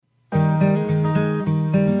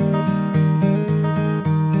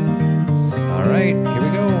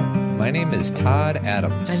My name is Todd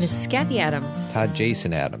Adams. And this is Kathy Adams. Todd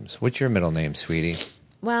Jason Adams. What's your middle name, sweetie?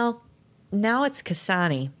 Well, now it's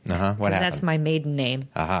Kasani. What happened? That's my maiden name.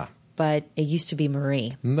 But it used to be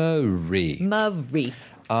Marie. Marie.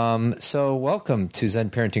 So welcome to Zen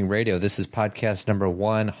Parenting Radio. This is podcast number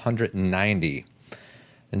 190.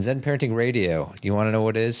 And Zen Parenting Radio, you want to know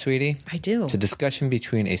what it is, sweetie? I do. It's a discussion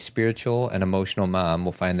between a spiritual and emotional mom.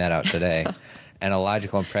 We'll find that out today. And a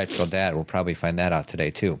logical and practical dad. We'll probably find that out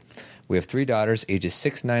today, too. We have 3 daughters, ages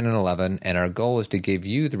 6, 9, and 11, and our goal is to give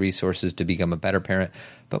you the resources to become a better parent,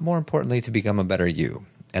 but more importantly, to become a better you.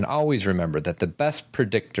 And always remember that the best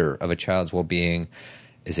predictor of a child's well-being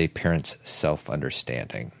is a parent's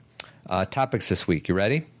self-understanding. Topics this week. You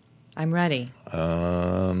ready? I'm ready.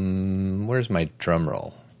 Where's my drum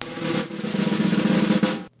roll?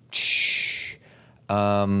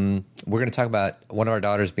 We're going to talk about one of our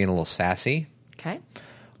daughters being a little sassy. Okay.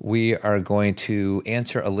 We are going to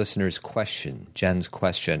answer a listener's question, Jen's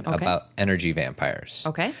question, about energy vampires.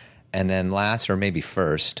 Okay. And then last, or maybe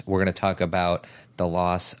first, we're going to talk about the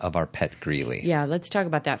loss of our pet Greeley. Yeah, let's talk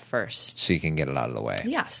about that first. So you can get it out of the way.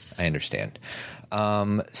 Yes. I understand.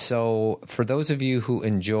 So for those of you who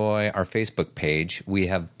enjoy our Facebook page, we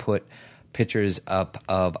have put pictures up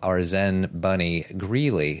of our Zen bunny,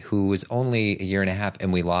 Greeley, who was only a year and a half,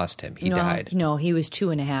 and we lost him. He died. No, he was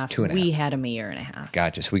 2.5. 2.5. We had him a year and a half.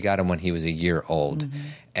 Gotcha. So we got him when he was a year old. Mm-hmm.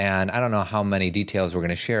 And I don't know how many details we're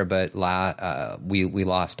going to share, but we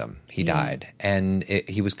lost him. He died. And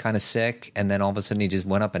he was kind of sick, and then all of a sudden he just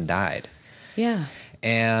went up and died. Yeah.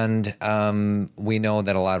 And we know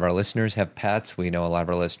that a lot of our listeners have pets. We know a lot of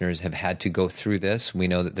our listeners have had to go through this. We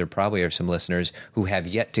know that there probably are some listeners who have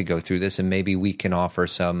yet to go through this, and maybe we can offer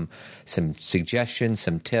some suggestions,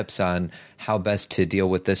 some tips on how best to deal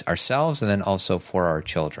with this ourselves, and then also for our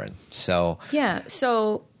children. So yeah.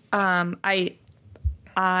 So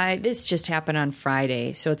this just happened on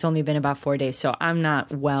Friday, so it's only been about 4 days. So I'm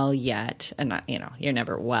not well yet, and you're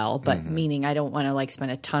never well, but meaning I don't want to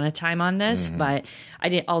spend a ton of time on this. But I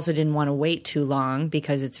didn't want to wait too long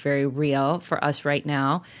because it's very real for us right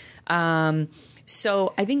now.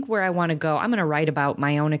 So I think where I want to go, I'm going to write about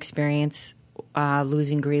my own experience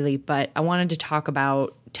losing Greeley, but I wanted to talk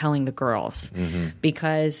about telling the girls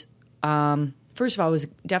because first of all, it was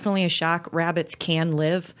definitely a shock. Rabbits can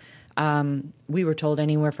live. We were told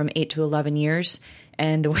anywhere from 8 to 11 years,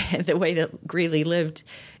 and the way that Greeley lived,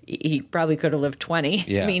 he probably could have lived 20.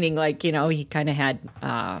 Yeah. Meaning, he kind of had.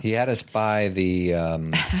 He had us by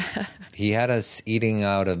the. He had us eating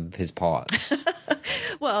out of his paws.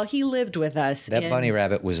 Well, he lived with us. That bunny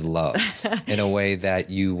rabbit was loved in a way that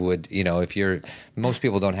you would, most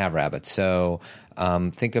people don't have rabbits, so.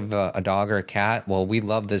 Think of a dog or a cat. Well, we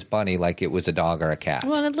love this bunny like it was a dog or a cat.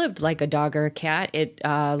 Well, it lived like a dog or a cat. It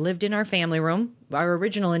lived in our family room. Our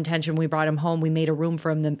original intention, we brought him home. We made a room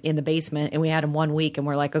for him in the basement, and we had him 1 week, and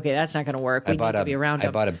we're like, okay, that's not going to work. We need to be around him.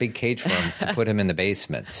 I bought a big cage for him to put him in the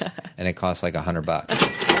basement, and it cost like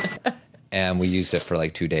 $100. And we used it for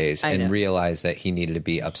 2 days and realized that he needed to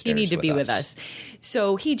be upstairs. He needed to be with us.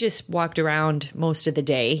 So he just walked around most of the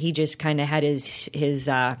day. He just kind of had his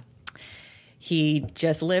he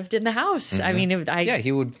just lived in the house. I mean,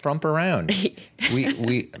 he would frump around.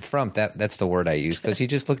 we frump. That's the word I use, because he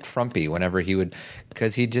just looked frumpy whenever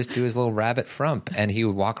because he'd just do his little rabbit frump, and he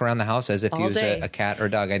would walk around the house as if he was a cat or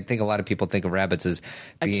a dog. I think a lot of people think of rabbits as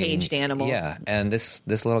being a caged animal. Yeah, and this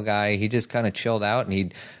little guy, he just kind of chilled out, and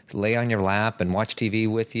he'd lay on your lap and watch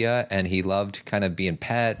TV with you, and he loved kind of being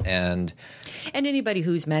pet. And anybody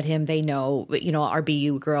who's met him, they know, our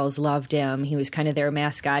BU girls loved him. He was kind of their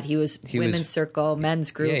mascot. He was women's circle,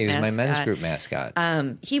 men's group mascot. Yeah, he was my men's group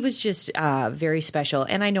mascot. He was just very special.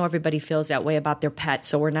 And I know everybody feels that way about their pet,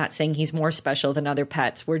 so we're not saying he's more special than other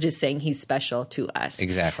pets. We're just saying he's special to us.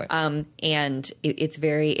 Exactly. And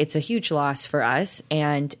it's a huge loss for us.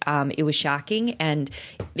 And it was shocking. And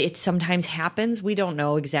it sometimes happens. We don't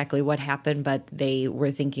know exactly what happened, but they were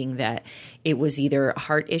thinking that it was either a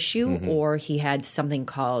heart issue or he had something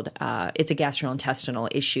called, it's a gastrointestinal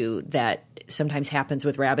issue that sometimes happens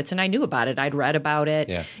with rabbits. And I knew about it. I'd read about it.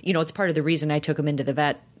 Yeah. It's part of the reason I took him into the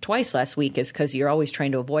vet twice last week is because you're always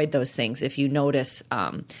trying to avoid those things if you notice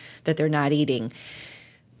that they're not eating.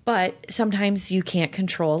 But sometimes you can't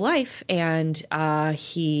control life, and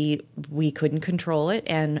we couldn't control it,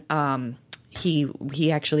 and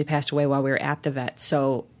he actually passed away while we were at the vet.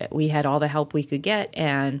 So we had all the help we could get,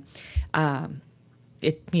 and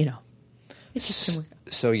it just didn't work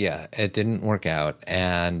out. So yeah, it didn't work out,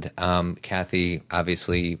 and Kathy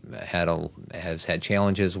obviously has had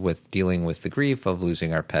challenges with dealing with the grief of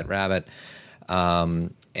losing our pet rabbit.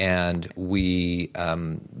 And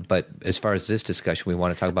but as far as this discussion, we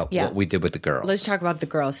want to talk about what we did with the girls. Let's talk about the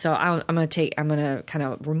girls. So I'm going to kind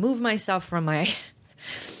of remove myself from my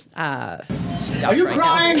stuff. Are you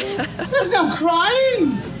crying? There's no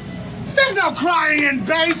crying. There's no crying in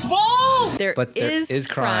baseball. There is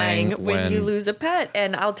crying when you lose a pet.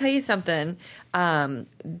 And I'll tell you something. Like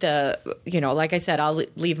I said, I'll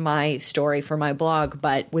leave my story for my blog.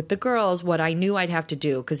 But with the girls, what I knew I'd have to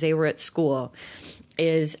do, because they were at school,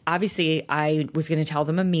 is obviously I was going to tell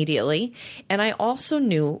them immediately. And I also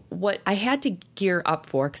knew what I had to gear up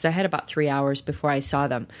for, because I had about 3 hours before I saw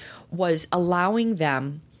them, was allowing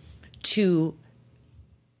them to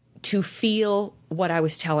feel what I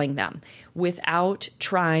was telling them without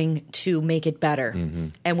trying to make it better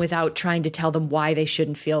and without trying to tell them why they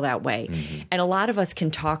shouldn't feel that way. And a lot of us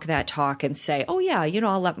can talk that talk and say, oh yeah,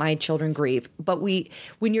 I'll let my children grieve. But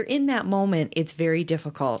when you're in that moment, it's very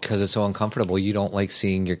difficult. Because it's so uncomfortable. You don't like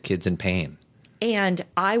seeing your kids in pain. And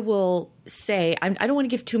I will say, I don't want to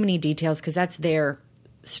give too many details because that's their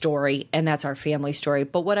story and that's our family story.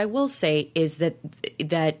 But what I will say is that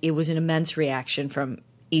it was an immense reaction from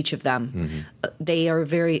each of them. They are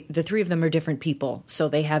the three of them are different people, so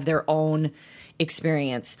they have their own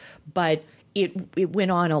experience. But it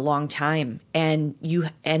went on a long time, and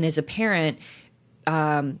as a parent,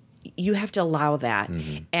 you have to allow that.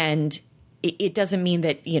 And it doesn't mean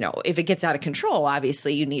that, if it gets out of control,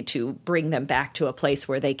 obviously you need to bring them back to a place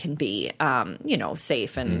where they can be,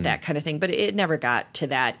 safe and that kind of thing. But it never got to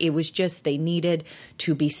that. It was just they needed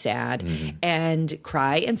to be sad and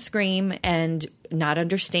cry and scream and not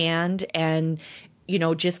understand and,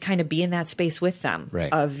 just kind of be in that space with them.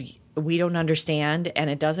 Right. Of we don't understand and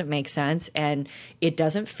it doesn't make sense and it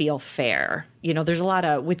doesn't feel fair. There's a lot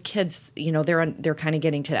of, with kids, they're kind of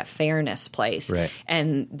getting to that fairness place. Right.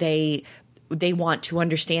 And they want to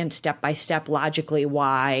understand step by step logically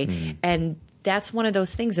why. And that's one of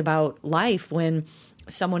those things about life when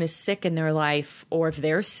someone is sick in their life, or if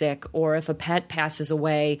they're sick, or if a pet passes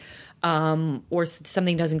away, or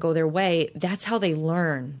something doesn't go their way, that's how they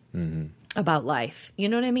learn about life. You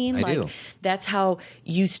know what I mean? I do. That's how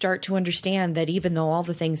you start to understand that even though all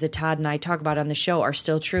the things that Todd and I talk about on the show are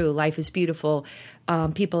still true, life is beautiful,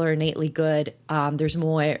 people are innately good, there's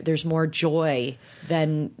more joy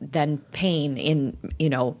than pain in,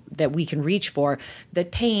 that we can reach for,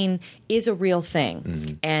 that pain is a real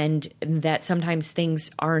thing, and that sometimes things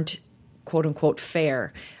aren't quote unquote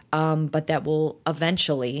fair, but that will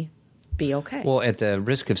eventually be okay. Well, at the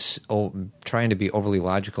risk of trying to be overly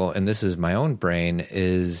logical, and this is my own brain,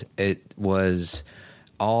 it was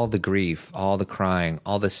all the grief, all the crying,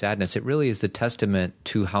 all the sadness. It really is the testament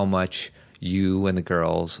to how much you and the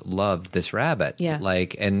girls loved this rabbit. Yeah.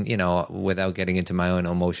 Without getting into my own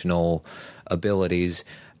emotional abilities,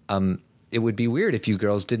 it would be weird if you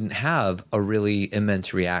girls didn't have a really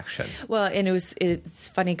immense reaction. Well, and it's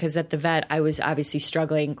funny because at the vet, I was obviously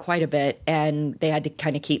struggling quite a bit, and they had to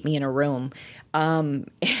kind of keep me in a room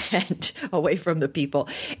and away from the people.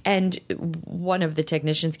 And one of the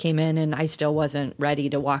technicians came in, and I still wasn't ready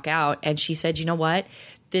to walk out. And she said, "You know what?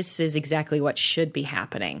 This is exactly what should be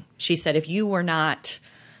happening." She said, "If you were not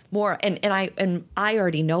more," and I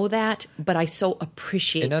already know that, but I so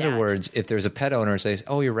appreciate that. In other words, if there's a pet owner who says,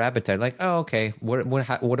 "Oh, your rabbit died," like, "Oh, okay,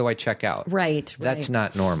 what do I check out?" Right. That's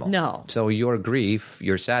not normal. No. So your grief,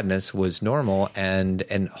 your sadness was normal and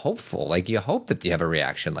hopeful. Like you hope that you have a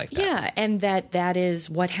reaction like that. Yeah, and that is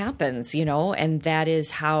what happens, and that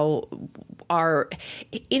is how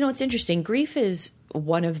it's interesting. Grief is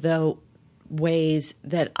one of the ways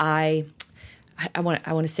that I want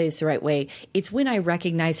to say this the right way. It's when I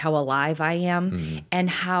recognize how alive I am and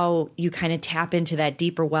how you kind of tap into that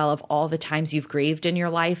deeper well of all the times you've grieved in your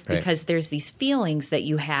life, because there's these feelings that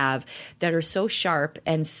you have that are so sharp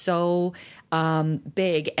and so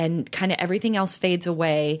big, and kind of everything else fades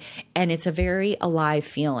away, and it's a very alive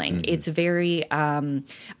feeling. It's very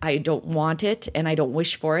I don't want it, and I don't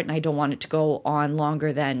wish for it, and I don't want it to go on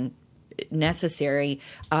longer than necessary,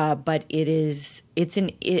 but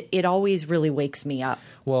it always really wakes me up.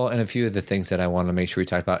 Well, and a few of the things that I want to make sure we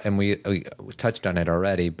talk about, and we touched on it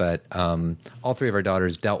already, but all three of our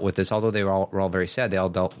daughters dealt with this. Although they were all very sad, they all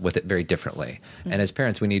dealt with it very differently. And as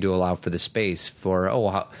parents, we need to allow for the space for,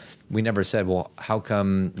 we never said, well, how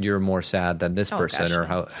come you're more sad than this person? Gosh, or no.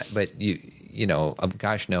 how? But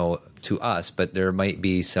gosh, no, to us, but there might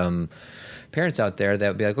be some parents out there that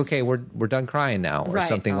would be like, okay, we're done crying now, or Right.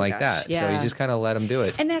 something Oh, like gosh. that. So Yeah. you just kind of let them do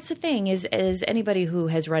it. And that's the thing is anybody who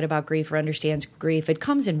has read about grief or understands grief, it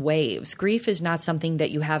comes in waves. Grief is not something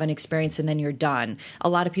that you have an experience and then you're done. A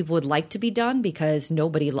lot of people would like to be done because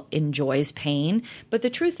nobody enjoys pain. But the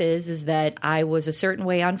truth is that I was a certain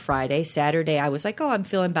way on Friday. Saturday, I was like, oh, I'm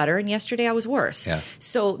feeling better. And yesterday I was worse. Yeah.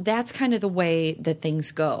 So that's kind of the way that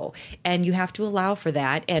things go. And you have to allow for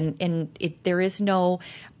that. And there is no...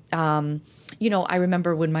 I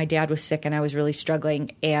remember when my dad was sick and I was really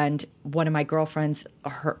struggling, and one of my girlfriends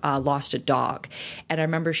lost a dog. And I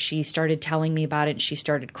remember she started telling me about it, and she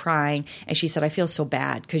started crying. And she said, I feel so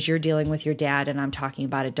bad because you're dealing with your dad and I'm talking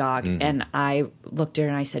about a dog. Mm-hmm. And I looked at her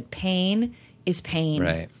and I said, pain is pain.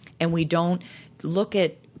 Right. And we don't look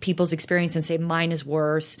at people's experience and say, mine is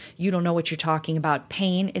worse. You don't know what you're talking about.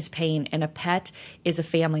 Pain is pain. And a pet is a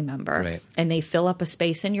family member. Right. And they fill up a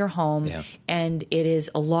space in your home. Yeah. And it is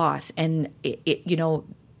a loss. And,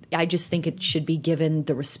 I just think it should be given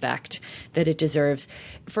the respect that it deserves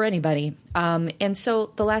for anybody. And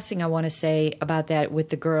so the last thing I want to say about that with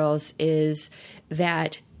the girls is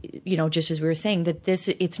that, just as we were saying, that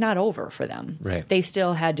it's not over for them. Right. They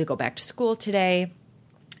still had to go back to school today.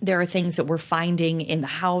 There are things that we're finding in the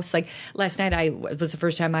house. Like last night, it was the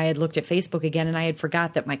first time I had looked at Facebook again, and I had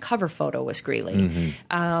forgot that my cover photo was Greeley.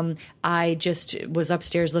 I just was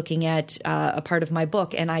upstairs looking at a part of my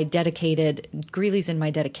book, and I dedicated Greeley's in my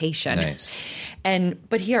dedication. Nice.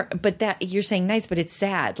 But that you're saying nice, but it's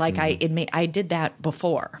sad. Like I did that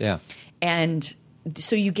before. Yeah. And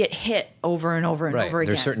so you get hit over and over and over again.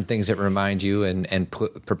 There's certain things that remind you and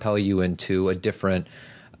propel you into a different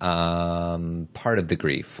part of the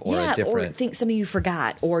grief, or a different... or think something you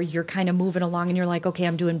forgot, or you're kind of moving along and you're like, okay,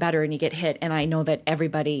 I'm doing better, and you get hit. And I know that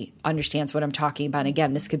everybody understands what I'm talking about. And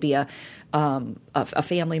again, this could be a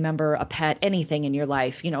family member, a pet, anything in your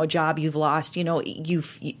life, a job you've lost, you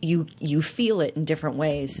feel it in different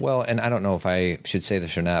ways. Well, and I don't know if I should say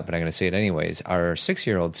this or not, but I'm going to say it anyways. Our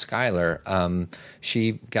 6-year-old Skylar,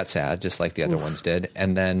 she got sad just like the other ones did.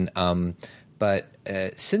 And then,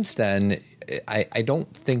 since then, I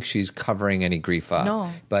don't think she's covering any grief up.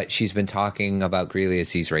 No. But she's been talking about Greeley as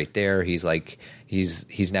he's right there. He's like,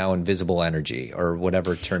 he's now invisible energy, or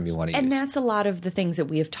whatever term you want to use. And that's a lot of the things that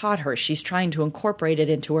we have taught her. She's trying to incorporate it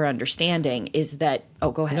into her understanding is that,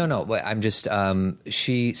 go ahead. No, but I'm just,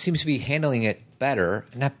 she seems to be handling it better,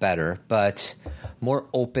 not better, but more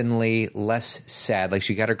openly, less sad. Like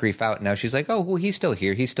she got her grief out. Now she's like, oh, well, he's still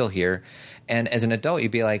here. And as an adult,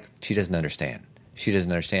 you'd be like, she doesn't understand.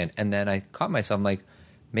 And then I caught myself, I'm like,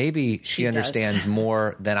 maybe she understands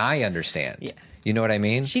more than I understand. Yeah. You know what I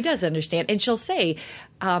mean? She does understand. And she'll say,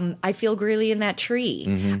 I feel Greeley in that tree.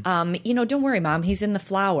 Mm-hmm. Don't worry, Mom, he's in the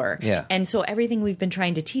flower. Yeah. And so everything we've been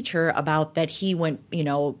trying to teach her about that he went,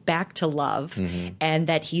 back to love, and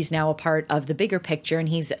that he's now a part of the bigger picture, and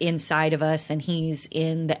he's inside of us, and he's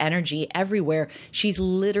in the energy everywhere.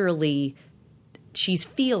 She's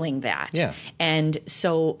feeling that. Yeah. And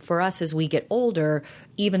so for us as we get older,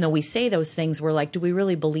 even though we say those things, we're like, do we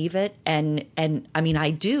really believe it? And I mean,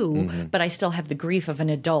 I do, but I still have the grief of an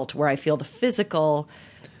adult where I feel the physical,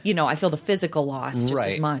 I feel the physical loss just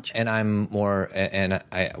as much. And I'm more,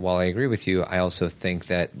 while I agree with you, I also think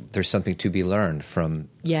that there's something to be learned from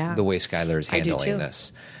the way Skylar is handling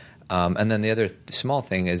this. And then the other small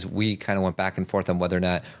thing is we kind of went back and forth on whether or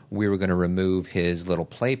not we were going to remove his little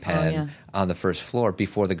playpen on the first floor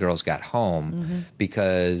before the girls got home,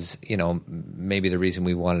 because, maybe the reason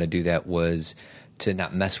we wanted to do that was to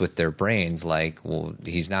not mess with their brains, like, well,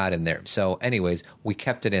 he's not in there. So anyways, we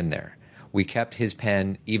kept it in there. We kept his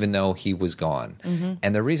pen even though he was gone.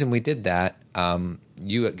 And the reason we did that,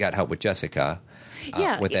 you got help with Jessica.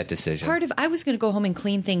 With that decision. I was going to go home and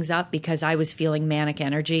clean things up because I was feeling manic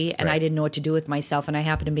energy and I didn't know what to do with myself. And I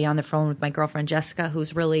happened to be on the phone with my girlfriend, Jessica,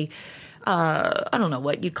 who's really, I don't know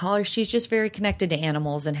what you'd call her. She's just very connected to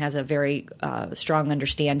animals and has a very strong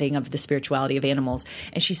understanding of the spirituality of animals.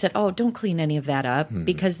 And she said, oh, don't clean any of that up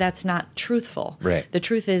because that's not truthful. Right. The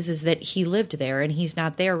truth is that he lived there and he's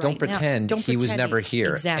not there right now. Don't pretend he was never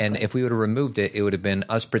here. Exactly. And if we would have removed it, it would have been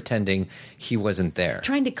us pretending he wasn't there.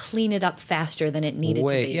 Trying to clean it up faster than it needed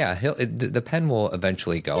to be. Yeah, the pen will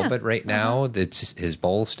eventually go, but right now his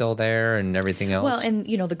bowl's still there and everything else. Well, and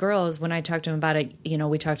the girls, when I talked to them about it,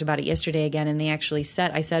 we talked about it yesterday again, and they actually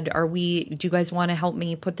said, I said, do you guys want to help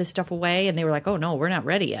me put this stuff away? And they were like, oh no, we're not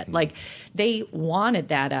ready yet. Like they wanted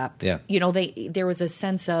that up. Yeah. There was a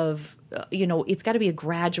sense of, it's got to be a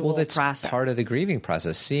gradual process. Part of the grieving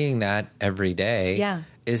process. Seeing that every day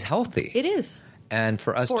is healthy. It is. And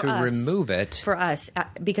for us to remove it. For us,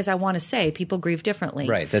 because I want to say people grieve differently.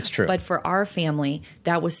 Right, that's true. But for our family,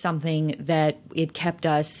 that was something that it kept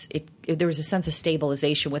us, there was a sense of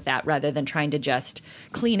stabilization with that rather than trying to just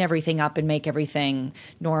clean everything up and make everything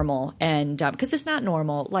normal. And because it's not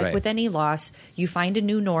normal. Like with any loss, you find a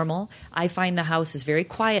new normal. I find the house is very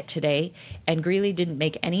quiet today, and Greeley didn't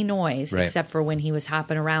make any noise except for when he was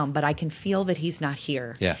hopping around. But I can feel that he's not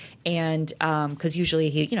here. Yeah. And because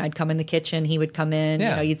usually I'd come in the kitchen, he would come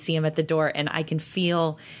in, you'd see him at the door, and I can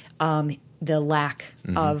feel the lack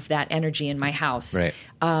of that energy in my house. Right.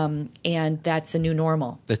 And that's a new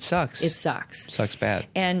normal. It sucks. It sucks. Sucks bad.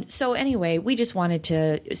 And so anyway, we just wanted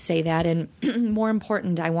to say that. And more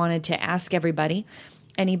important, I wanted to ask everybody,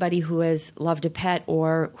 anybody who has loved a pet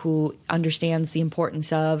or who understands the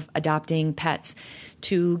importance of adopting pets,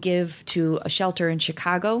 to give to a shelter in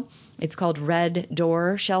Chicago. It's called Red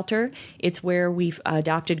Door Shelter. It's where we've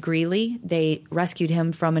adopted Greeley. They rescued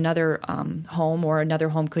him from another home, or another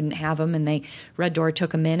home couldn't have him, and Red Door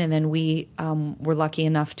took him in, and then we were lucky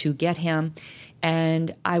enough to get him.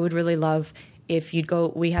 And I would really love if you'd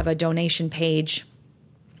go. We have a donation page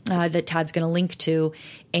that Todd's going to link to,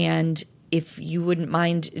 and if you wouldn't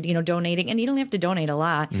mind, donating, and you don't have to donate a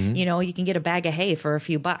lot, you can get a bag of hay for a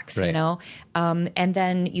few bucks, and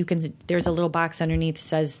then there's a little box underneath that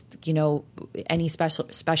says, any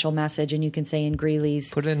special message, and you can say in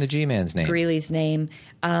Greeley's, put it in the G-Man's name, Greeley's name.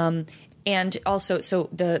 And also, so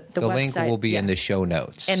the website, link will be in the show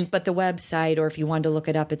notes. But the website, or if you wanted to look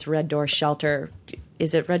it up, it's Red Door Shelter.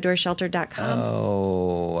 Is it reddoorshelter.com?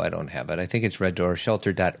 Oh, I don't have it. I think it's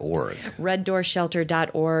reddoorshelter.org.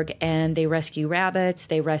 Reddoorshelter.org, and they rescue rabbits,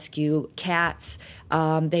 they rescue cats,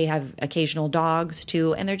 they have occasional dogs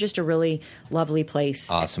too, and they're just a really lovely place.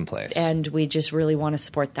 Awesome place. And we just really want to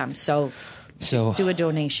support them. So do a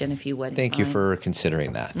donation if you would. Thank you for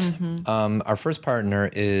considering that. Our first partner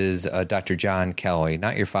is Dr. John Kelly,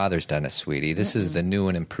 not your father's dentist, sweetie. This is the new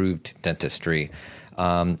and improved dentistry.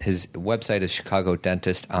 His website is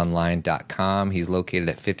chicagodentistonline.com. He's located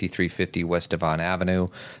at 5350 West Devon Avenue.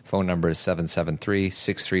 Phone number is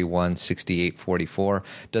 773-631-6844.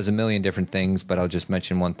 Does a million different things, but I'll just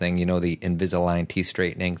mention one thing. The Invisalign teeth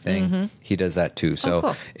straightening thing? He does that too. So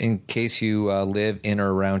cool. In case you live in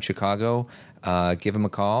or around Chicago, give him a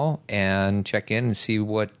call and check in and see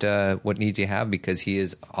what needs you have, because he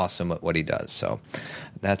is awesome at what he does. So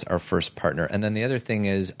that's our first partner. And then the other thing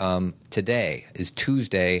is today is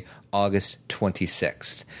Tuesday, August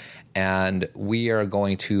 26th. And we are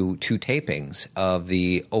going to 2 tapings of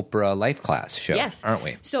the Oprah Life Class show, aren't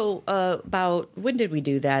we? So when did we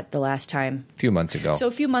do that the last time? A few months ago. So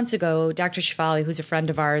a few months ago, Dr. Shefali, who's a friend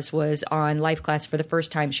of ours, was on Life Class for the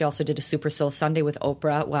first time. She also did a Super Soul Sunday with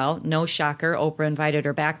Oprah. Well, no shocker, Oprah invited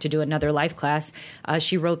her back to do another Life Class.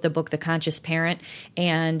 She wrote the book, The Conscious Parent.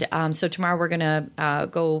 And so tomorrow we're going to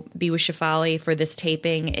go be with Shefali for this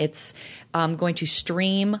taping. It's going to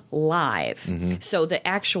stream live. So the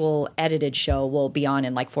actual edited show will be on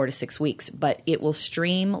in like 4 to 6 weeks, but it will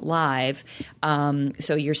stream live.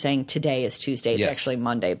 So you're saying today is Tuesday. It's actually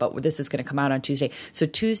Monday, but this is going to come out on Tuesday. So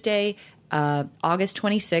Tuesday, August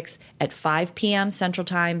 26th at 5 p.m. Central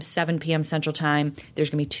Time, 7 p.m. Central Time.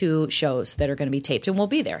 There's going to be 2 shows that are going to be taped, and we'll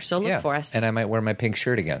be there. So look for us. And I might wear my pink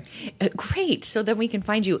shirt again. Great. So then we can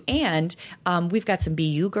find you. And we've got some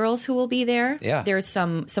BU girls who will be there. Yeah. There's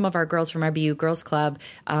some of our girls from our BU Girls Club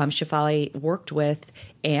Shefali worked with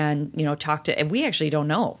and, talked to, and we actually don't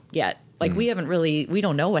know yet. Like we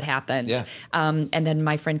don't know what happened. Yeah. And then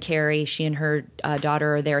my friend Carrie, she and her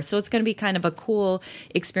daughter are there. So it's going to be kind of a cool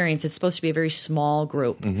experience. It's supposed to be a very small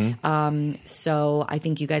group. So I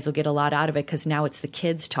think you guys will get a lot out of it, because now it's the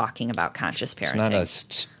kids talking about conscious parenting. It's not us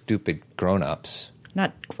stupid grown-ups.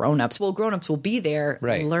 Not grown-ups. Well, grown-ups will be there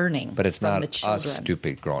learning. But it's from not the children. us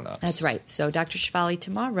stupid grown-ups. That's right. So Dr. Shefali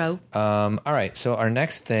tomorrow. All right. So our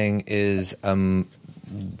next thing is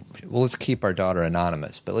let's keep our daughter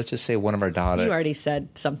anonymous, but let's just say one of our daughters. You already said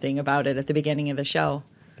something about it at the beginning of the show.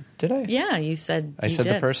 Did I? Yeah, you said. I said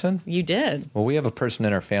the person? You did. Well, we have a person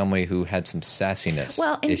in our family who had some sassiness.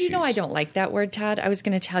 Well, and issues. I don't like that word, Todd. I was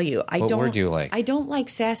going to tell you. What word do you like? I don't like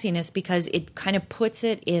sassiness because it kind of puts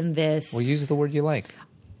it in this. Well, use the word you like.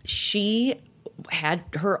 She had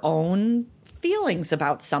her own feelings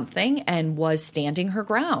about something and was standing her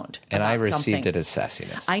ground. And I received it as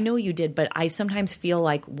sassiness. I know you did, but I sometimes feel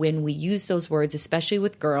like when we use those words, especially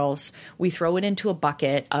with girls, we throw it into a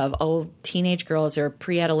bucket of, teenage girls or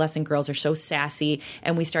pre-adolescent girls are so sassy,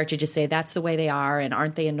 and we start to just say that's the way they are and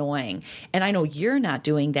aren't they annoying? And I know you're not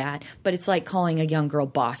doing that, but it's like calling a young girl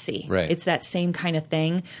bossy. Right. It's that same kind of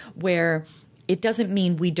thing where it doesn't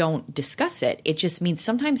mean we don't discuss it. It just means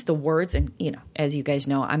sometimes the words, and, you know, as you guys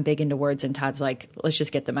know, I'm big into words, and Todd's like, let's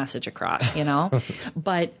just get the message across, you know?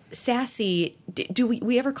 But sassy, do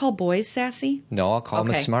we ever call boys sassy? No, I'll call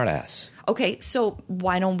him a smartass. Okay, so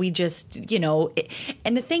why don't we just, you know,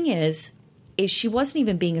 and the thing is she wasn't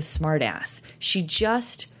even being a smartass. She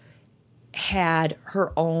just had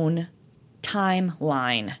her own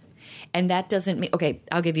timeline. And that doesn't mean, okay,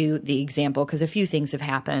 I'll give you the example because a few things have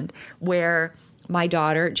happened where my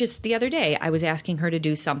daughter, just the other day, I was asking her to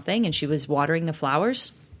do something and she was watering the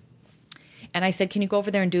flowers. And I said, can you go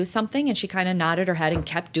over there and do something? And she kind of nodded her head and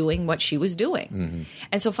kept doing what she was doing. Mm-hmm.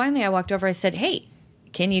 And so finally I walked over, I said, hey,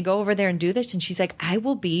 can you go over there and do this? And she's like, I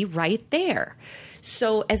will be right there.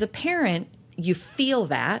 So as a parent, you feel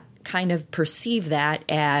that, kind of perceive that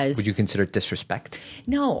as... Would you consider it disrespect?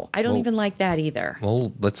 No, I don't even like that either.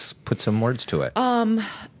 Well, let's put some words to it.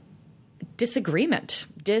 Disagreement.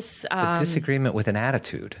 Disagreement with an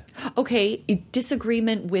attitude. Okay,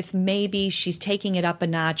 disagreement with maybe she's taking it up a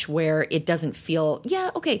notch where it doesn't feel...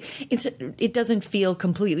 Yeah, okay, it doesn't feel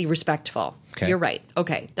completely respectful. Okay. You're right.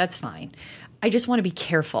 Okay, that's fine. I just want to be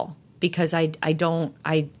careful because I'm,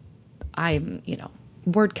 you know,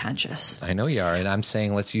 word conscious. I know you are, and I'm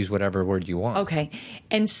saying let's use whatever word you want. Okay.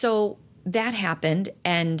 And so that happened,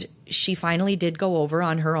 and she finally did go over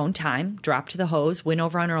on her own time, dropped the hose, went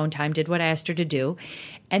over on her own time, did what I asked her to do.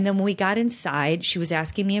 And then when we got inside, she was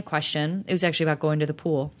asking me a question. It was actually about going to the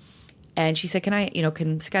pool. And she said, can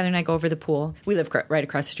Skylar and I go over the pool? We live right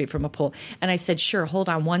across the street from a pool. And I said, sure, hold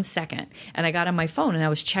on 1 second. And I got on my phone and I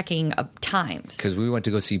was checking times. Because we went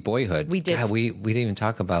to go see Boyhood. We did. God, we didn't even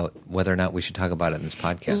talk about whether or not we should talk about it in this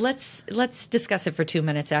podcast. Let's discuss it for 2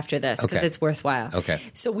 minutes after this because it's worthwhile. Okay.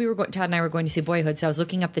 So Todd and I were going to see Boyhood, so I was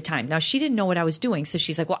looking up the time. Now, she didn't know what I was doing, so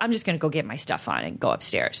she's like, well, I'm just going to go get my stuff on and go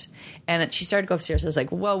upstairs. And then she started to go upstairs. I was like,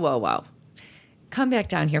 whoa. Come back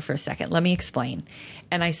down here for a second. Let me explain.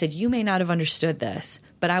 And I said, you may not have understood this,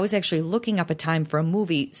 but I was actually looking up a time for a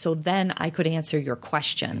movie so then I could answer your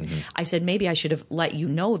question. Mm-hmm. I said, maybe I should have let you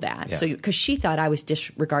know that. Yeah. So because she thought I was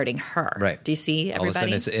disregarding her. Right. Do you see, everybody?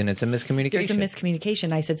 All of a sudden it's a miscommunication. There's a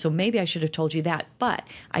miscommunication. I said, so maybe I should have told you that. But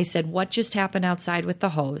I said, what just happened outside with the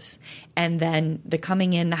hose? And then the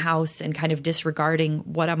coming in the house and kind of disregarding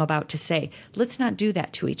what I'm about to say. Let's not do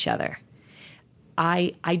that to each other.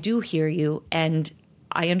 I do hear you, and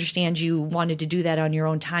I understand you wanted to do that on your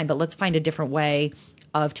own time, but let's find a different way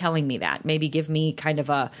of telling me that. Maybe give me kind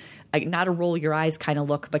of a not a roll your eyes kind of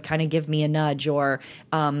look, but kind of give me a nudge or,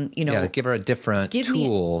 give her a different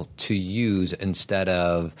tool to use instead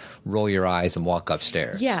of roll your eyes and walk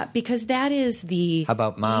upstairs. Yeah, because that is the How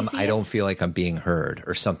about, Mom, easiest. I don't feel like I'm being heard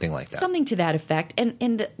or something like that. Something to that effect.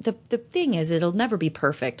 And the thing is, it'll never be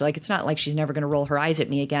perfect. Like, it's not like she's never going to roll her eyes at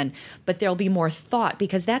me again, but there'll be more thought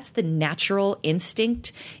because that's the natural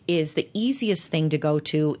instinct is the easiest thing to go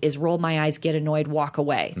to is roll my eyes, get annoyed, walk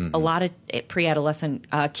away. Mm-hmm. A lot of pre-adolescent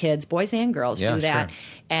kids, boys and girls, do that, sure.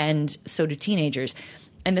 And so do teenagers.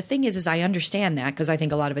 And the thing is I understand that because I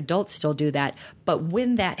think a lot of adults still do that. But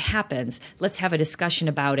when that happens, let's have a discussion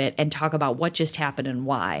about it and talk about what just happened and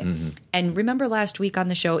why. Mm-hmm. And remember last week on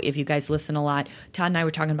the show, if you guys listen a lot, Todd and I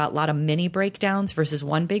were talking about a lot of mini breakdowns versus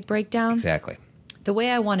one big breakdown. Exactly. The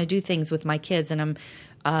way I want to do things with my kids, and I'm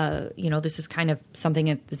this is kind of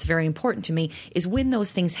something that's very important to me, is when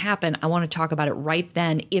those things happen, I want to talk about it right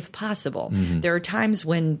then, if possible. Mm-hmm. There are times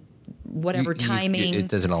when whatever timing it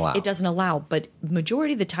doesn't allow, but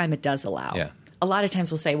majority of the time it does allow. Yeah. A lot of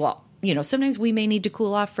times we'll say, well, sometimes we may need to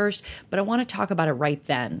cool off first, but I want to talk about it right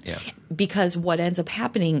then. Yeah. Because what ends up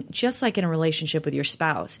happening, just like in a relationship with your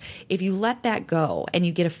spouse, if you let that go and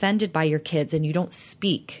you get offended by your kids and you don't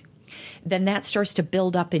speak, then that starts to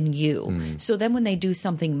build up in you. Mm. So then when they do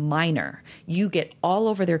something minor, you get all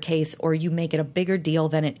over their case or you make it a bigger deal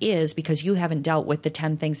than it is because you haven't dealt with the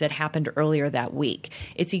 10 things that happened earlier that week.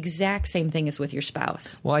 It's the exact same thing as with your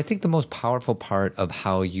spouse. Well, I think the most powerful part of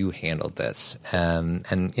how you handled this, and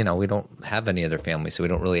we don't have any other family, so we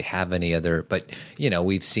don't really have any other, but,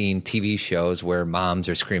 we've seen TV shows where moms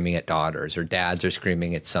are screaming at daughters or dads are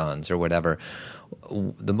screaming at sons or whatever.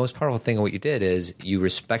 The most powerful thing of what you did is you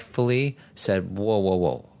respectfully said,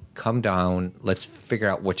 whoa, come down. Let's figure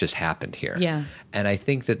out what just happened here. Yeah. And I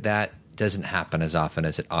think that doesn't happen as often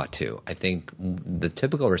as it ought to. I think the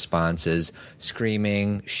typical response is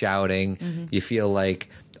screaming, shouting. Mm-hmm. You feel like,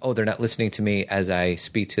 oh, they're not listening to me as I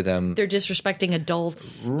speak to them. They're disrespecting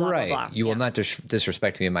adults. Blah, right. Blah, blah. You will not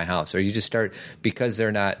disrespect me in my house. Or you just start, because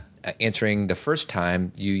they're not answering the first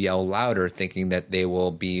time, you yell louder thinking that they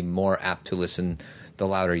will be more apt to listen the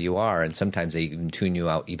louder you are, and sometimes they even tune you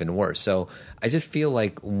out even worse. So I just feel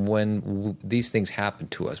like when these things happen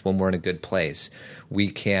to us, when we're in a good place, we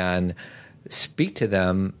can speak to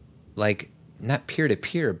them like not peer to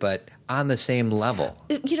peer, but on the same level.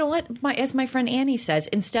 You know what? As my friend Annie says,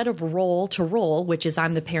 instead of role to role, which is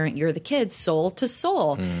I'm the parent, you're the kid, soul to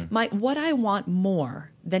soul. What I want more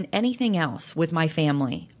than anything else with my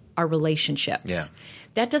family are relationships. Yeah.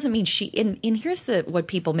 That doesn't mean and here's what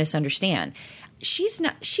people misunderstand. She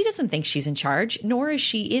doesn't think she's in charge, nor is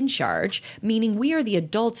she in charge, meaning we are the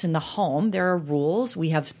adults in the home. There are rules, we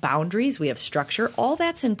have boundaries, we have structure, all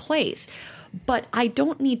that's in place. But I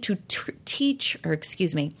don't need to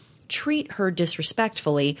treat her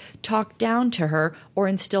disrespectfully, talk down to her, or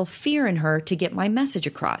instill fear in her to get my message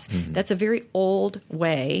across. That's a very old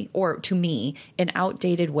way, or to me, an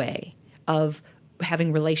outdated way of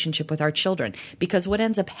having relationship with our children, because what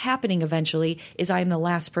ends up happening eventually is I'm the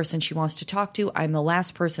last person she wants to talk to. I'm the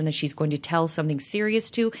last person that she's going to tell something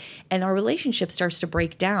serious to, and our relationship starts to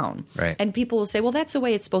break down. Right. And people will say, well, that's the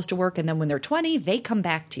way it's supposed to work, and then when they're 20, they come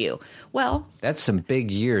back to you. Well, that's some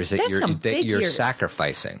big years that you're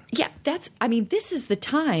sacrificing. Yeah, this is the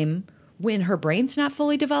time when her brain's not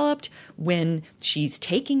fully developed, when she's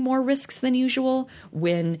taking more risks than usual,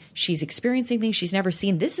 when she's experiencing things she's never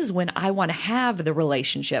seen. This is when I want to have the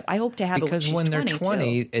relationship. I hope to have because it when they're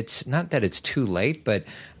 20, it's not that it's too late, but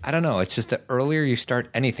I don't know. It's just the earlier you start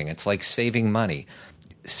anything, it's like saving money.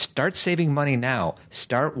 Start saving money now.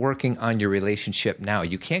 Start working on your relationship now.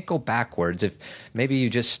 You can't go backwards. If maybe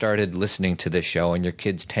you just started listening to this show and your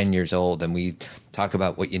kid's 10 years old and we talk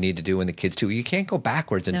about what you need to do when the kid's 2. You can't go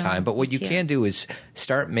backwards in time, but what you can do is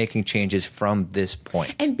start making changes from this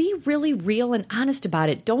point. And be really real and honest about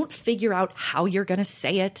it. Don't figure out how you're going to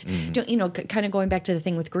say it. Don't, kind of going back to the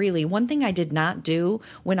thing with Greeley, one thing I did not do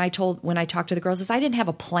when I talked to the girls is I didn't have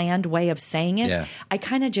a planned way of saying it. Yeah. I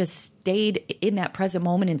kind of just stayed in that present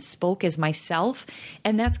moment and spoke as myself.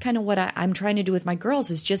 And that's kind of what I'm trying to do with my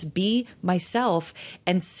girls is just be myself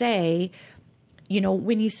and say,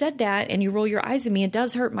 when you said that and you roll your eyes at me, it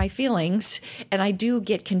does hurt my feelings. And I do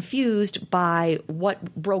get confused by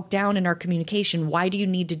what broke down in our communication. Why do you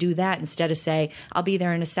need to do that instead of say, I'll be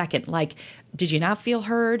there in a second? Like, did you not feel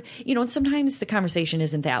heard? And sometimes the conversation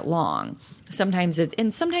isn't that long. Sometimes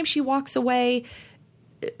she walks away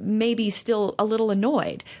maybe still a little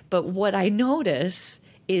annoyed. But what I notice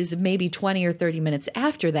is maybe 20 or 30 minutes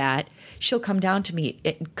after that, she'll come down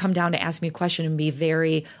to ask me a question and be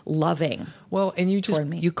very loving. Well, and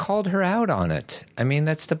you called her out on it. I mean,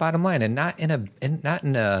 that's the bottom line, and not in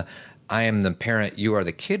a I am the parent, you are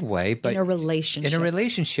the kid way, but in a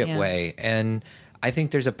relationship way. And I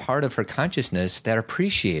think there's a part of her consciousness that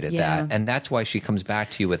appreciated that, and that's why she comes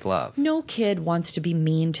back to you with love. No kid wants to be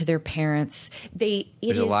mean to their parents. There's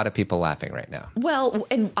a lot of people laughing right now. Well,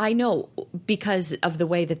 and I know because of the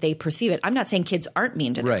way that they perceive it. I'm not saying kids aren't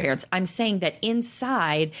mean to their parents. I'm saying that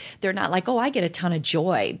inside, they're not like, oh, I get a ton of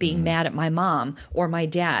joy being mad at my mom or my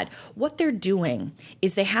dad. What they're doing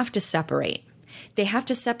is they have to separate. They have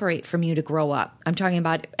to separate from you to grow up. I'm talking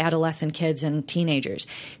about adolescent kids and teenagers.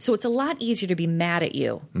 So it's a lot easier to be mad at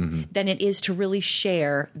you than it is to really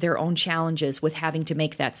share their own challenges with having to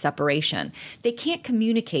make that separation. They can't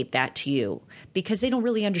communicate that to you because they don't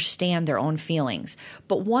really understand their own feelings.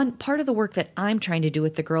 But one part of the work that I'm trying to do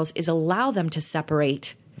with the girls is allow them to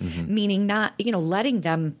separate, meaning not, letting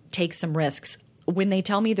them take some risks. When they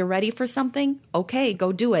tell me they're ready for something, okay,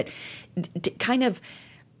 go do it.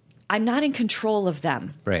 I'm not in control of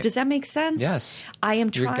them. Right. Does that make sense? Yes.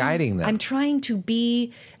 You're guiding them. I'm trying to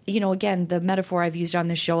be, again, the metaphor I've used on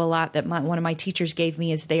this show a lot that one of my teachers gave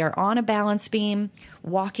me is they are on a balance beam,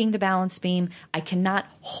 walking the balance beam. I cannot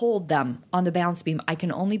hold them on the balance beam. I can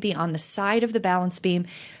only be on the side of the balance beam,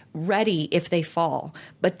 ready if they fall.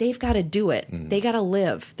 But they've got to do it. They got to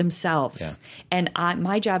live themselves. Yeah. And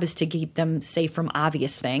my job is to keep them safe from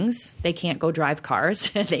obvious things. They can't go drive cars.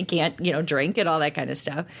 They can't, drink and all that kind of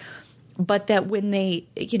stuff. But that when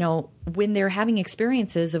when they're having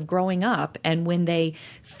experiences of growing up and when they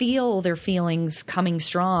feel their feelings coming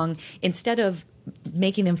strong, instead of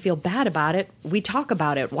making them feel bad about it, we talk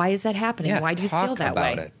about it. Why is that happening? Why do you feel that way?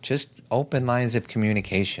 Talk about it. Just open lines of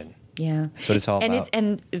communication. Yeah, that's what it's all about.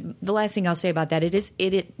 And the last thing I'll say about that,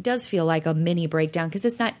 it does feel like a mini breakdown because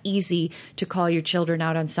it's not easy to call your children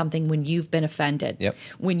out on something when you've been offended. Yep.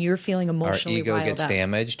 When you're feeling emotionally our ego gets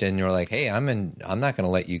damaged, and you're like, "Hey, I'm not going to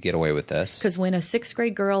let you get away with this." Because when a 6th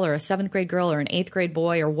grade girl or a 7th grade girl or an 8th grade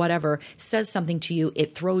boy or whatever says something to you,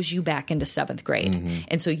 it throws you back into 7th grade,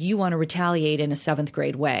 and so you want to retaliate in a 7th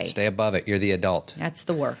grade way. Stay above it. You're the adult. That's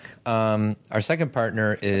the work. Our second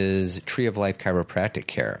partner is Tree of Life Chiropractic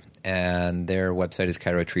Care. and their website is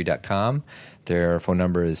chirotree.com. Their phone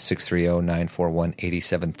number is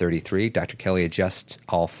 630-941-8733. Dr. Kelly adjusts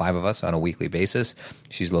all 5 of us on a weekly basis.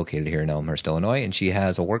 She's located here in Elmhurst, Illinois, and she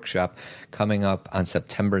has a workshop coming up on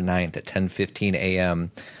September 9th at 10:15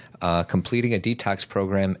 a.m., completing a detox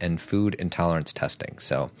program and food intolerance testing.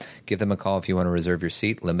 So give them a call if you want to reserve your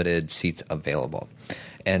seat. Limited seats available.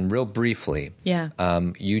 And real briefly,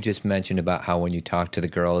 you just mentioned about how when you talked to the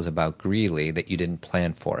girls about Greeley that you didn't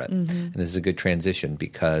plan for it. Mm-hmm. And this is a good transition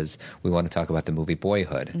because we want to talk about the movie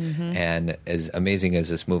Boyhood. Mm-hmm. And as amazing as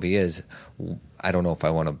this movie is, I don't know if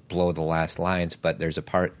I want to blow the last lines, but there's a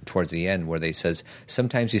part towards the end where they says,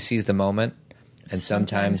 sometimes you seize the moment, and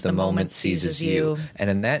sometimes the moment seizes you. And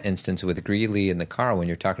in that instance, with Greeley in the car, when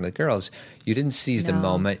you're talking to the girls, you didn't seize the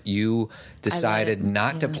moment. You decided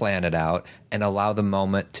not to plan it out and allow the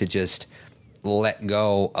moment to just let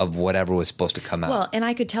go of whatever was supposed to come out. Well, and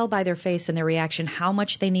I could tell by their face and their reaction how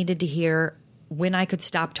much they needed to hear, when I could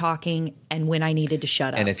stop talking and when I needed to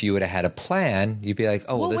shut up. And if you would have had a plan, you'd be like,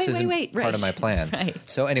 this isn't part of my plan. Right.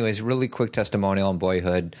 So anyways, really quick testimonial on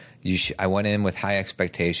Boyhood. I went in with high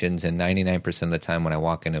expectations, and 99% of the time when I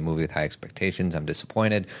walk into a movie with high expectations, I'm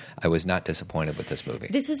disappointed. I was not disappointed with this movie.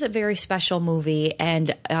 This is a very special movie,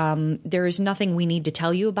 and there is nothing we need to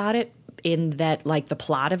tell you about it in that, like the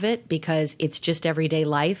plot of it, because it's just everyday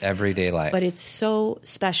life. Everyday life. But it's so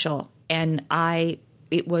special, and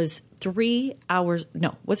it was 3 hours.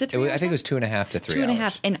 No, was it 3 hours? I think it was 2.5 to 3 hours.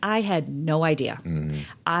 2.5, and I had no idea. Mm-hmm.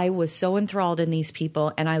 I was so enthralled in these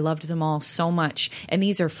people, and I loved them all so much. And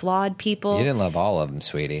these are flawed people. You didn't love all of them,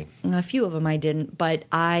 sweetie. A few of them I didn't, but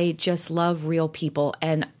I just love real people.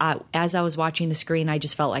 And as I was watching the screen, I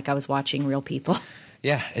just felt like I was watching real people.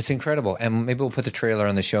 Yeah, it's incredible. And maybe we'll put the trailer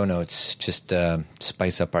on the show notes, just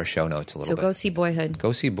spice up our show notes a little bit. So go see Boyhood.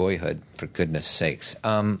 Go see Boyhood, for goodness sakes.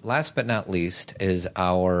 Last but not least is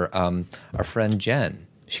our friend Jen.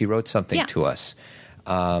 She wrote something to us.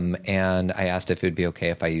 And I asked if it would be okay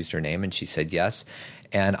if I used her name, and she said yes.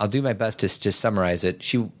 And I'll do my best to just summarize it.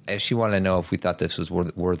 She wanted to know if we thought this was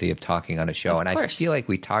worthy of talking on a show. And I feel like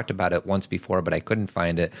we talked about it once before, but I couldn't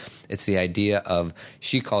find it. It's the idea of,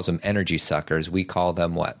 she calls them energy suckers. We call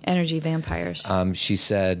them what? Energy vampires. She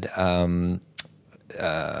said, I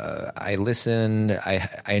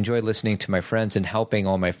enjoy listening to my friends and helping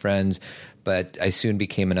all my friends, but I soon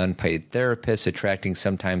became an unpaid therapist, attracting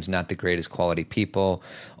sometimes not the greatest quality people.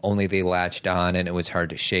 Only they latched on, and it was hard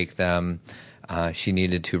to shake them. She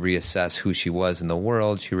needed to reassess who she was in the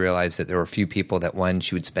world. She realized that there were a few people that when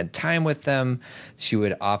she would spend time with them, she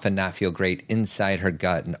would often not feel great inside her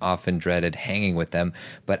gut and often dreaded hanging with them.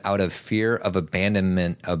 But out of fear of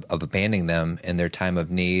abandonment, of abandoning them in their time of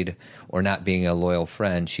need or not being a loyal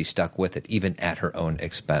friend, she stuck with it, even at her own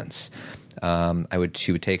expense.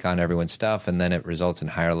 She would take on everyone's stuff, and then it results in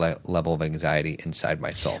higher level of anxiety inside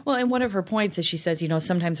my soul. Well, and one of her points is she says,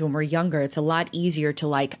 sometimes when we're younger, it's a lot easier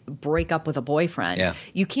to break up with a boyfriend. Yeah.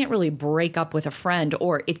 You can't really break up with a friend,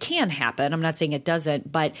 or it can happen. I'm not saying it doesn't,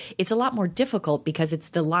 but it's a lot more difficult because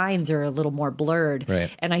the lines are a little more blurred. Right.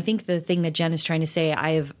 And I think the thing that Jen is trying to say,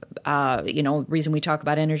 reason we talk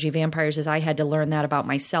about energy vampires is I had to learn that about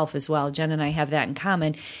myself as well. Jen and I have that in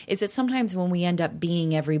common, is that sometimes when we end up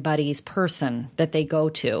being everybody's person that they go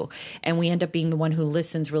to, and we end up being the one who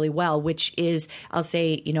listens really well, which is, I'll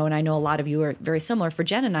say, and I know a lot of you are very similar. For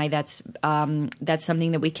Jen and I, that's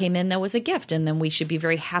something that we came in that was a gift, and then we should be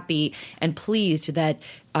very happy and pleased that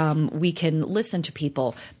we can listen to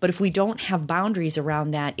people. But if we don't have boundaries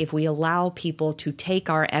around that, if we allow people to take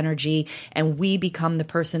our energy and we become the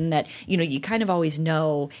person that, you kind of always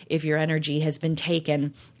know if your energy has been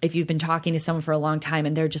taken, if you've been talking to someone for a long time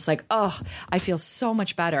and they're just like, oh, I feel so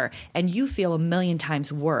much better. And you feel a million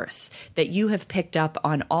times worse that you have picked up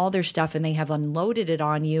on all their stuff and they have unloaded it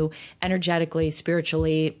on you energetically,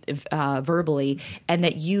 spiritually, verbally, and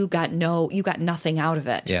that you got nothing out of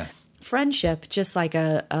it. Yeah. Friendship, just like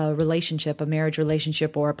a relationship, a marriage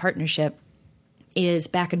relationship or a partnership, is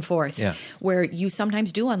back and forth, where you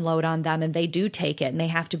sometimes do unload on them and they do take it and they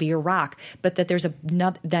have to be your rock, but that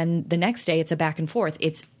then the next day it's a back and forth.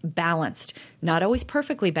 It's balanced, not always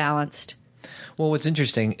perfectly balanced. Well, what's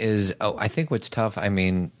interesting is, I think what's tough,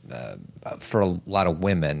 for a lot of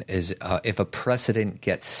women, is if a precedent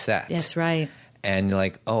gets set. That's right. And you're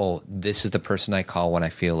like, oh, this is the person I call when I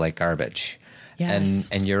feel like garbage. Yes.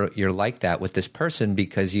 And you're like that with this person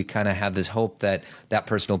because you kind of have this hope that that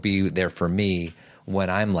person will be there for me when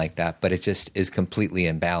I'm like that, but it just is completely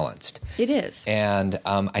imbalanced. It is. And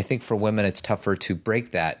I think for women it's tougher to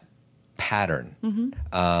break that pattern.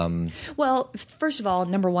 Well, first of all,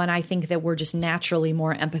 number one, I think that we're just naturally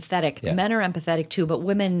more empathetic. Yeah. Men are empathetic too, but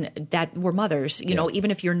women that were mothers, you know,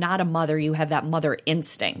 even if you're not a mother, you have that mother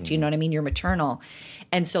instinct. You know what I mean? You're maternal.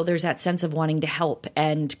 And so there's that sense of wanting to help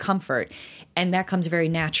and comfort. And that comes very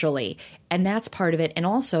naturally. And that's part of it. And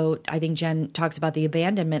also, I think Jen talks about the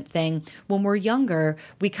abandonment thing. When we're younger,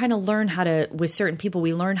 we kind of learn how to, with certain people,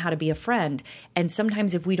 we learn how to be a friend. And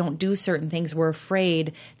sometimes if we don't do certain things, we're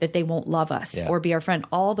afraid that they won't love us or be our friend.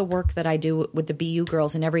 All the work that I do with the BU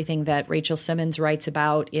girls and everything that Rachel Simmons writes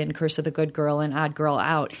about in Curse of the Good Girl and Odd Girl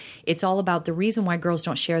Out, it's all about the reason why girls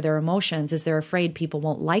don't share their emotions is they're afraid people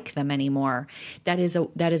won't like them anymore. That is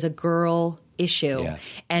a girl issue. Yeah.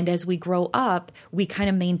 And as we grow up, we kind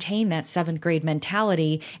of maintain that 7th grade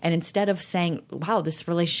mentality. And instead of saying, wow, this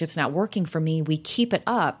relationship's not working for me, we keep it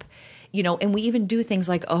up, you know, and we even do things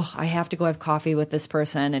like, oh, I have to go have coffee with this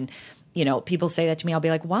person. And, you know, people say that to me. I'll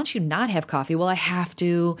be like, why don't you not have coffee? Well, I have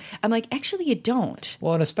to. I'm like, actually, you don't.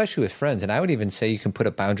 Well, and especially with friends. And I would even say you can put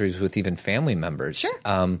up boundaries with even family members. Sure.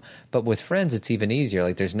 But with friends, it's even easier.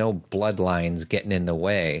 Like there's no bloodlines getting in the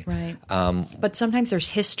way. Right. But sometimes there's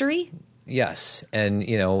history. Yes. And,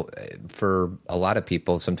 you know, for a lot of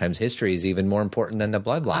people, sometimes history is even more important than the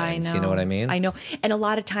bloodlines. I know. You know what I mean? I know. And a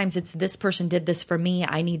lot of times it's this person did this for me.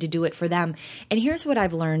 I need to do it for them. And here's what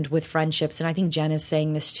I've learned with friendships, and I think Jen is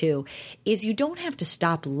saying this too, is you don't have to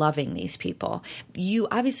stop loving these people. You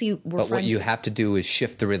obviously were But friends. what you have to do is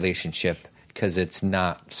shift the relationship because it's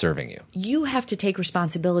not serving you. You have to take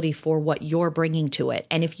responsibility for what you're bringing to it.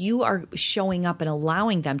 And if you are showing up and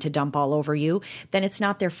allowing them to dump all over you, then it's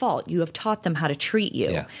not their fault. You have taught them how to treat you.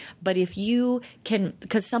 Yeah. But if you can,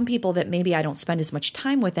 because some people that maybe I don't spend as much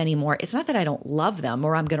time with anymore, it's not that I don't love them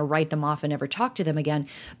or I'm going to write them off and never talk to them again,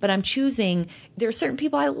 but I'm choosing, there are certain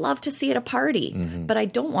people I love to see at a party, but I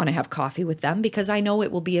don't want to have coffee with them because I know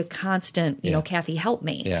it will be a constant, you know, Kathy, help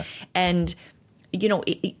me. Yeah. And you know,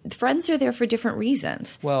 friends are there for different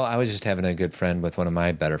reasons. Well, I was just having a good friend with one of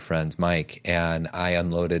my better friends, Mike, and I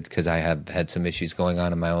unloaded because I have had some issues going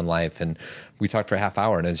on in my own life. And we talked for a half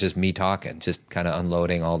hour, and it was just me talking, just kind of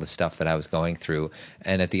unloading all the stuff that I was going through.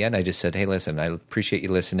 And at the end, I just said, hey, listen, I appreciate you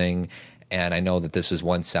listening. And I know that this was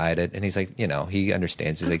one-sided. And he's like, you know, he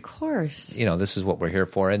understands. He's like, of course. You know, this is what we're here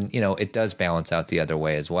for. And, you know, it does balance out the other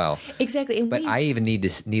way as well. Exactly. And but I even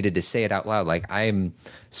needed to say it out loud. Like, I'm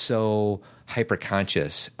so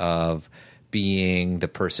hyper-conscious of being the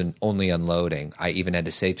person only unloading. I even had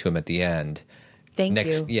to say to him at the end, thank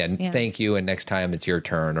you. Thank you. And next time it's your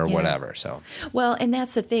turn or whatever. So, well, and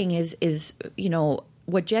that's the thing is, you know,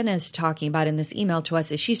 what Jen is talking about in this email to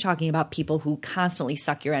us is she's talking about people who constantly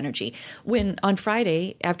suck your energy. When on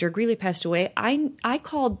Friday, after Greeley passed away, I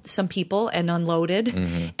called some people and unloaded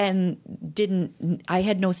and I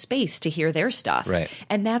had no space to hear their stuff. Right.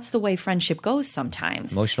 And that's the way friendship goes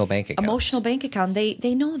sometimes. Emotional bank account.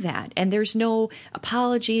 They know that. And there's no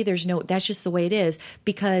apology. That's just the way it is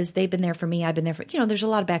because they've been there for me. I've been there for, you know, there's a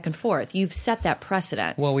lot of back and forth. You've set that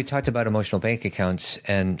precedent. Well, we talked about emotional bank accounts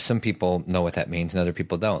and some people know what that means and other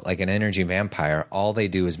people don't. Like an energy vampire, all they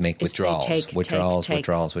do is make withdrawals.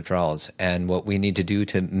 Withdrawals. And what we need to do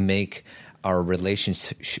to make our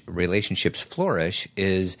relationships flourish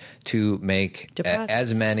is to make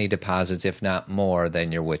as many deposits, if not more,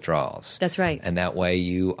 than your withdrawals. That's right. And that way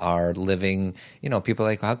you are living, you know, people are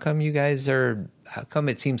like, how come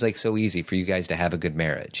it seems like so easy for you guys to have a good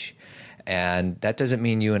marriage? And that doesn't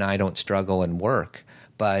mean you and I don't struggle and work.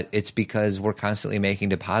 But it's because we're constantly making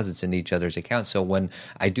deposits into each other's accounts. So when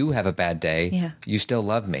I do have a bad day, you still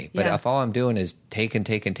love me. But if all I'm doing is taking,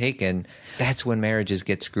 that's when marriages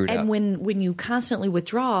get screwed up. And when you constantly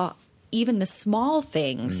withdraw, even the small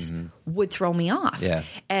things would throw me off. Yeah.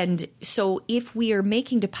 And so if we are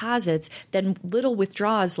making deposits, then little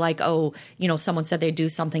withdrawals like, oh, you know, someone said they'd do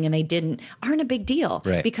something and they didn't, aren't a big deal.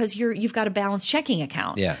 Right. Because you've got a balanced checking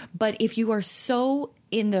account. Yeah. But if you are so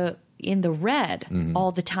in the red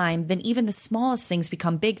all the time, then even the smallest things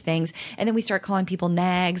become big things. And then we start calling people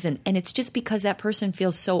nags. And it's just because that person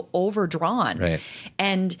feels so overdrawn. Right.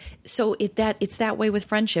 And so it's that way with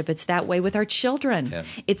friendship. It's that way with our children. Yeah.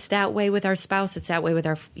 It's that way with our spouse. It's that way with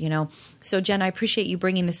our, you know. So, Jen, I appreciate you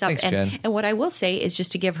bringing this up. Thanks, Jen. And what I will say is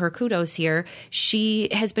just to give her kudos here, she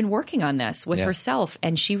has been working on this with herself.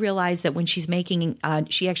 And she realized that when she's making,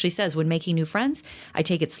 she actually says, when making new friends, I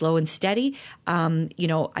take it slow and steady. You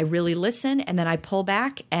know, I really listen and then I pull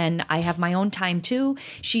back and I have my own time too.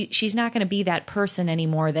 She's not going to be that person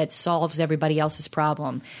anymore that solves everybody else's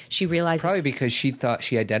problem. She realizes probably because she thought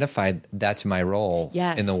she identified that's my role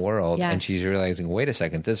in the world, and she's realizing, wait a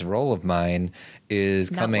second, this role of mine is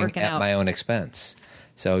coming at my own expense.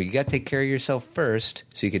 So you got to take care of yourself first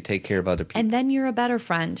so you can take care of other people. And then you're a better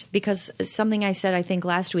friend, because something I said, I think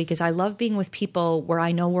last week, is I love being with people where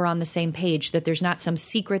I know we're on the same page, that there's not some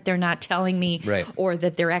secret they're not telling me, Right. or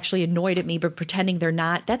that they're actually annoyed at me but pretending they're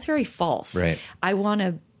not. That's very false. Right. I want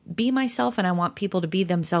to be myself, and I want people to be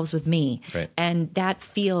themselves with me. Right. And that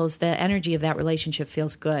feels, the energy of that relationship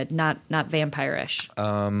feels good, not vampire-ish.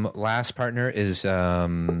 Last partner is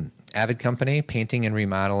Avid Company, painting and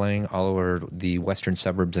remodeling all over the western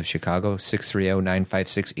suburbs of Chicago,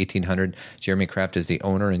 630-956-1800. Jeremy Kraft is the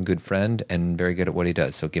owner and good friend and very good at what he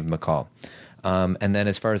does, so give him a call. And then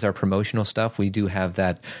as far as our promotional stuff, we do have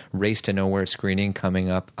that Race to Nowhere screening coming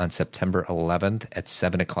up on September 11th at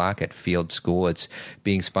 7 o'clock at Field School. It's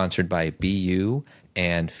being sponsored by BU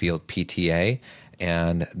and Field PTA,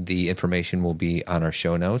 and the information will be on our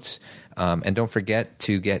show notes. And don't forget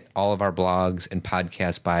to get all of our blogs and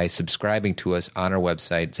podcasts by subscribing to us on our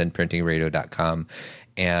website, zenprintingradio.com.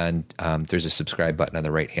 And there's a subscribe button on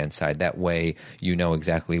the right-hand side. That way you know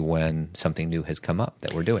exactly when something new has come up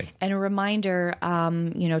that we're doing. And a reminder,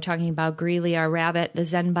 talking about Greeley, our rabbit, the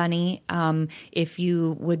Zen Bunny, if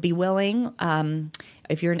you would be willing,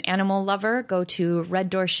 if you're an animal lover, go to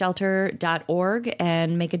reddoorshelter.org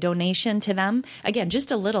and make a donation to them. Again,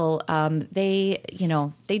 just a little. They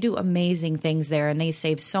do amazing things there, and they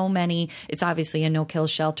save so many. It's obviously a no-kill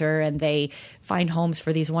shelter, and they find homes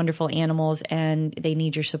for these wonderful animals, and they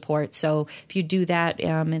need your support. So if you do that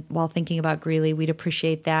while thinking about Greeley, we'd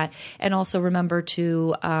appreciate that. And also remember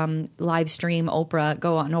to live stream Oprah.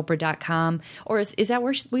 Go on Oprah.com. Or is that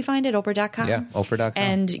where we find it? Oprah.com? Yeah, Oprah.com.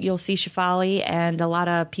 And you'll see Shefali and a lot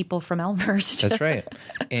of people from Elmhurst. That's right.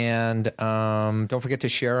 And don't forget to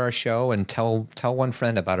share our show and tell one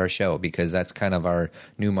friend about our show, because that's kind of our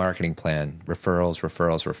new marketing plan.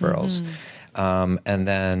 Referrals. And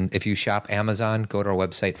then if you shop Amazon, go to our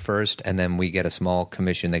website first, and then we get a small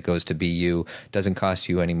commission that goes to BU. Doesn't cost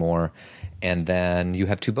you anymore. And then you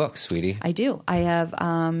have 2 books, sweetie. I do. I have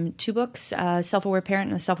 2 books, Self-Aware Parent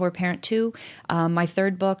and Self-Aware Parent 2. My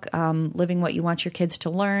 3rd book, Living What You Want Your Kids to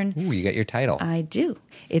Learn. Ooh, you got your title. I do.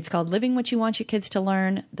 It's called Living What You Want Your Kids to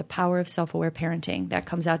Learn, The Power of Self-Aware Parenting. That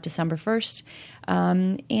comes out December 1st.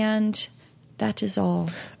 And that is all.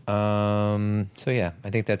 So yeah, I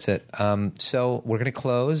think that's it. So we're going to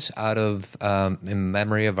close out of, in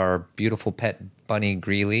memory of our beautiful pet bunny,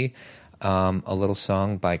 Greeley, a little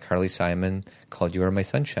song by Carly Simon called You Are My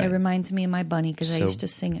Sunshine. It reminds me of my bunny, because I used to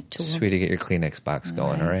sing it to him. Sweetie, get your Kleenex box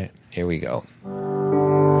going, all right? Here we go.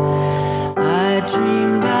 I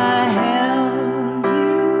dreamed I held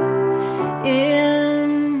you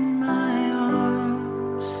in my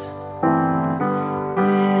arms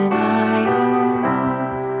when I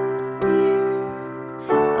awoke, dear,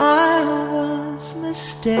 I was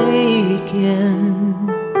mistaken.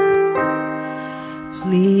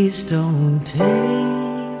 Please don't take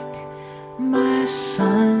my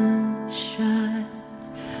sunshine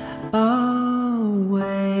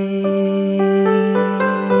away.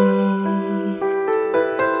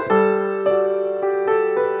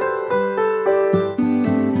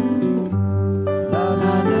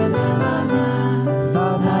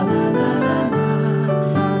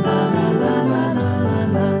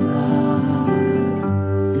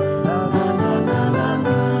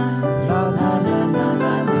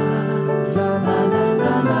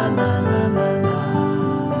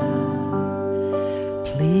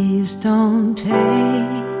 Please don't take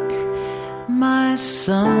my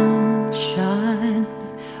sunshine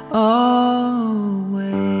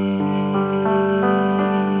away.